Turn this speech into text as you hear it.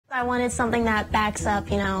I wanted something that backs up,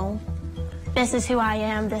 this is who I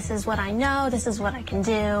am, this is what I know, this is what I can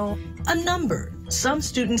do. A number, some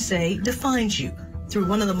students say, defines you. Through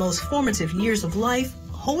one of the most formative years of life,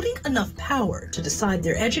 holding enough power to decide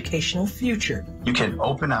their educational future. You can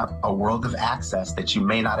open up a world of access that you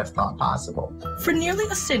may not have thought possible. For nearly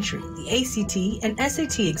a century, the ACT and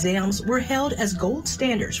SAT exams were held as gold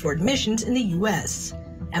standards for admissions in the U.S.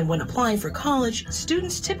 And when applying for college,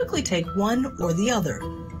 students typically take one or the other.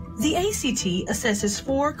 The ACT assesses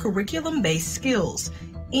 4 curriculum-based skills: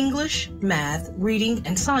 English, math, reading,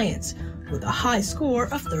 and science, with a high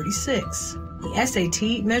score of 36. The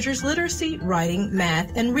SAT measures literacy, writing,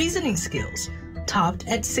 math, and reasoning skills, topped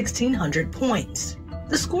at 1,600 points.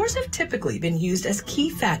 The scores have typically been used as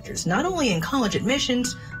key factors not only in college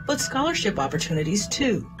admissions, but scholarship opportunities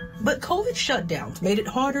too. But COVID shutdowns made it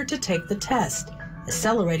harder to take the test,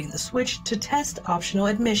 accelerating the switch to test-optional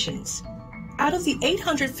admissions. Out of the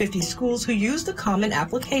 850 schools who used the common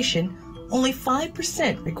application, only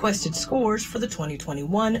 5% requested scores for the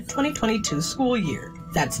 2021-2022 school year.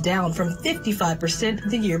 That's down from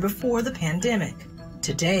 55% the year before the pandemic.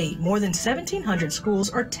 Today, more than 1,700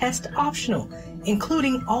 schools are test optional,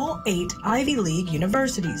 including all 8 Ivy League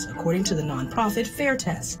universities, according to the nonprofit Fair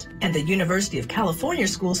Test. And the University of California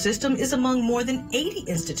school system is among more than 80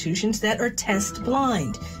 institutions that are test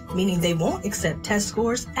blind, meaning they won't accept test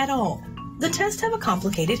scores at all. The tests have a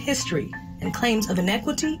complicated history, and claims of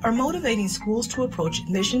inequity are motivating schools to approach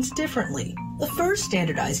admissions differently. The first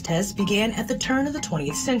standardized test began at the turn of the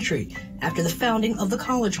 20th century, after the founding of the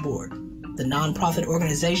College Board. The nonprofit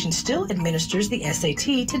organization still administers the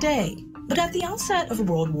SAT today. But at the outset of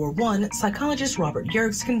World War I, psychologist Robert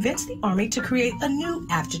Yerkes convinced the Army to create a new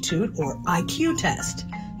aptitude, or IQ test,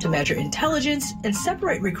 to measure intelligence and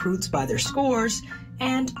separate recruits by their scores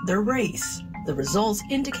and their race. The results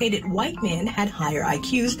indicated white men had higher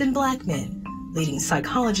IQs than black men, leading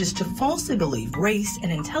psychologists to falsely believe race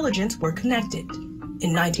and intelligence were connected.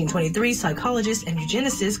 In 1923, psychologist and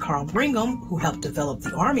eugenicist Carl Brigham, who helped develop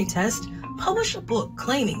the Army test, published a book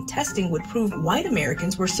claiming testing would prove white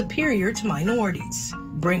Americans were superior to minorities.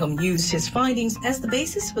 Brigham used his findings as the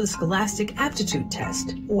basis for the Scholastic Aptitude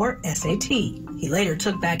Test, or SAT. He later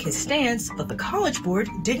took back his stance, but the College Board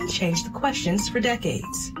didn't change the questions for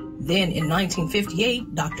decades. Then in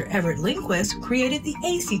 1958, Dr. Everett Lindquist created the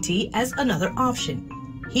ACT as another option.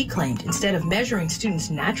 He claimed instead of measuring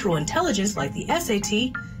students' natural intelligence like the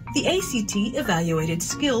SAT, the ACT evaluated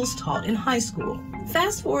skills taught in high school.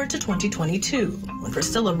 Fast forward to 2022, when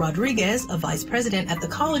Priscilla Rodriguez, a vice president at the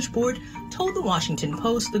College Board, told the Washington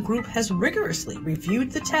Post the group has rigorously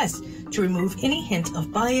reviewed the test to remove any hint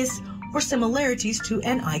of bias or similarities to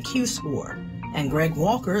an IQ score. And Greg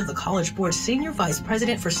Walker, the College Board's senior vice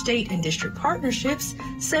president for state and district partnerships,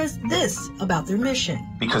 says this about their mission.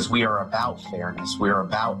 Because we are about fairness, we are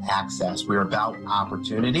about access, we are about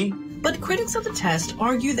opportunity. But critics of the test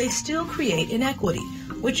argue they still create inequity,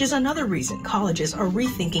 which is another reason colleges are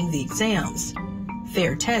rethinking the exams.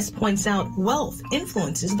 Fair Test points out wealth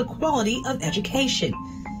influences the quality of education.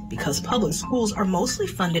 Because public schools are mostly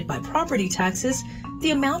funded by property taxes,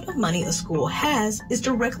 the amount of money a school has is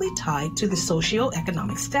directly tied to the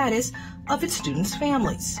socioeconomic status of its students'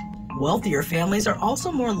 families. Wealthier families are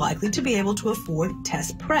also more likely to be able to afford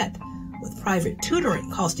test prep, with private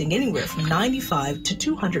tutoring costing anywhere from $95 to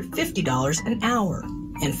 $250 an hour.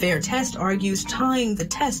 And Fair Test argues tying the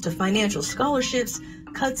test to financial scholarships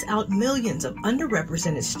cuts out millions of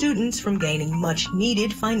underrepresented students from gaining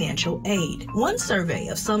much-needed financial aid. One survey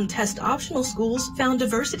of some test-optional schools found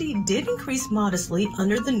diversity did increase modestly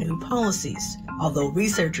under the new policies, although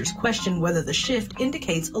researchers question whether the shift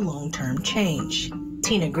indicates a long-term change.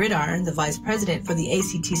 Tina Gridiron, the vice president for the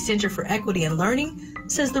ACT Center for Equity and Learning,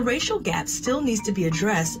 says the racial gap still needs to be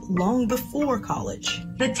addressed long before college.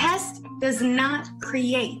 The test does not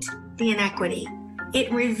create the inequity.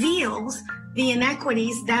 It reveals the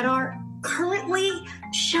inequities that are currently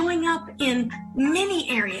showing up in many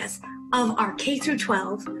areas of our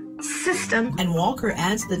K-12 system. And Walker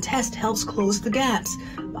adds the test helps close the gaps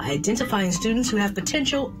by identifying students who have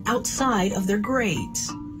potential outside of their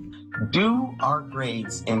grades. Do our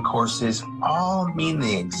grades in courses all mean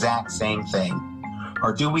the exact same thing?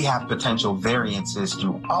 Or do we have potential variances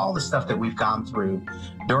through all the stuff that we've gone through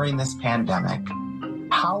during this pandemic?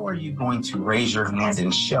 How are you going to raise your hands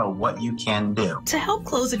and show what you can do? To help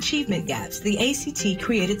close achievement gaps, the ACT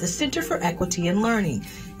created the Center for Equity and Learning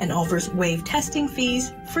and offers waived testing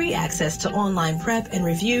fees, free access to online prep and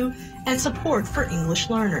review, and support for English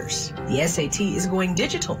learners. The SAT is going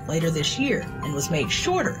digital later this year and was made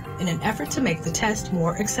shorter in an effort to make the test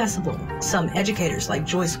more accessible. Some educators like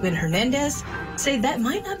Joyce Wynn Hernandez say that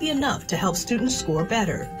might not be enough to help students score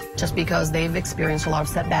better. Just because they've experienced a lot of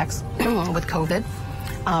setbacks with COVID,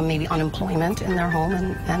 maybe unemployment in their home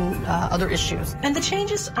and other issues. And the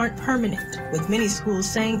changes aren't permanent, with many schools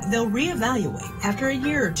saying they'll reevaluate after a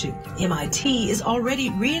year or two. MIT is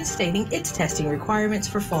already reinstating its testing requirements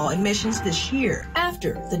for fall admissions this year,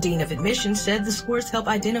 after the Dean of Admissions said the scores help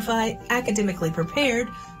identify academically prepared,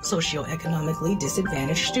 socioeconomically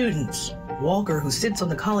disadvantaged students. Walker, who sits on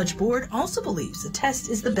the college board, also believes the test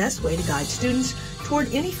is the best way to guide students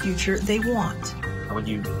toward any future they want. When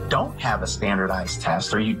you don't have a standardized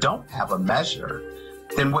test or you don't have a measure,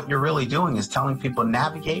 then what you're really doing is telling people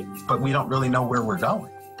navigate, but we don't really know where we're going.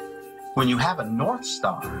 When you have a North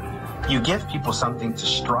Star, you give people something to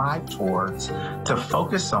strive towards, to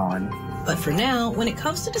focus on. But for now, when it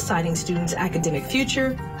comes to deciding students' academic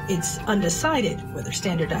future, it's undecided whether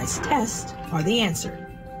standardized tests are the answer.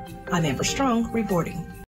 I'm Amber Strong reporting.